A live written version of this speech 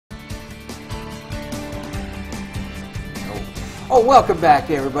Oh, welcome back,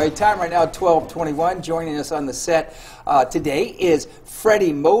 everybody. Time right now, 12:21. Joining us on the set today is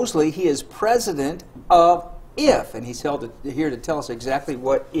Freddie Mosely. He is president of IF, and he's here to tell us exactly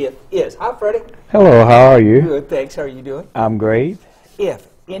what IF is. Hi, Freddie. Hello, how are you? Good, thanks. How are you doing? I'm great. IF,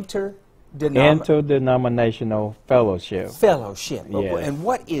 Interdenominational Fellowship. Fellowship. Yes. And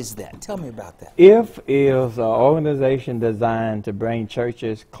what is that? Tell me about that. IF is an organization designed to bring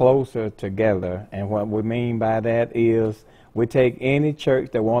churches closer together, and what we mean by that is we take any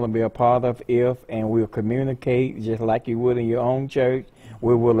church that want to be a part of IF and we'll communicate just like you would in your own church.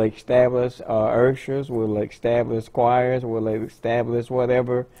 We will establish ushers, we'll establish choirs, we'll establish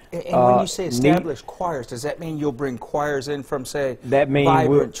whatever. And when you say establish choirs, does that mean you'll bring choirs in from, say, that means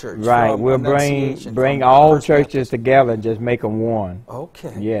Vibrant Church? Right, we'll bring all churches together and just make them one.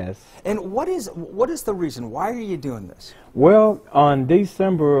 Okay. Yes. And what is the reason? Why are you doing this? Well, on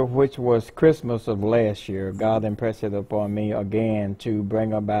December, which was Christmas of last year, God impressed it upon me again to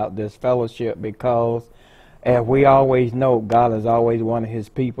bring about this fellowship because, as we always know, God has always wanted His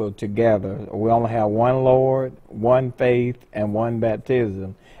people together. We only have one Lord, one faith, and one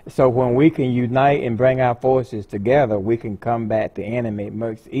baptism. So when we can unite and bring our forces together, we can combat the enemy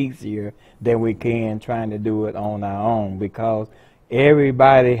much easier than we can trying to do it on our own, because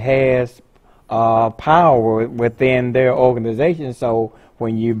everybody has power within their organization. So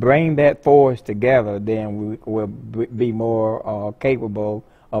when you bring that force together, then we will be more capable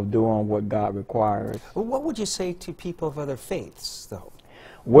of doing what God requires. Well, what would you say to people of other faiths, though?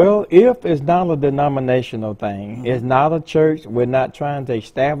 Well, IF is not a denominational thing. It's not a church. We're not trying to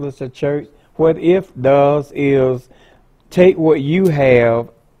establish a church. What IF does is take what you have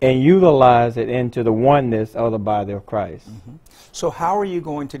and utilize it into the oneness of the body of Christ. So how are you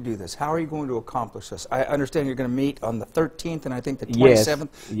going to do this? How are you going to accomplish this? I understand you're going to meet on the 13th and I think the 27th,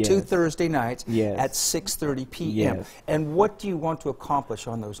 yes. 2 Thursday nights at 6:30 p.m. Yes. And what do you want to accomplish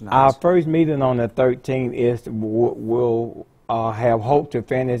on those nights? Our first meeting on the 13th is we'll have hope to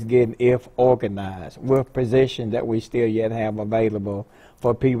finish getting IF organized with positions that we still yet have available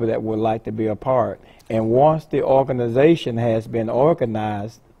for people that would like to be a part. And once the organization has been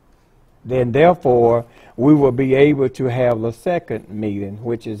organized, then therefore we will be able to have the second meeting,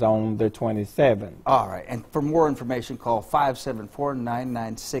 which is on the 27th. All right. And for more information, call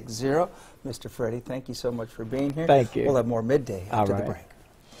 574-9960. Mr. Freddie, thank you so much for being here. Thank you. We'll have more midday after the break.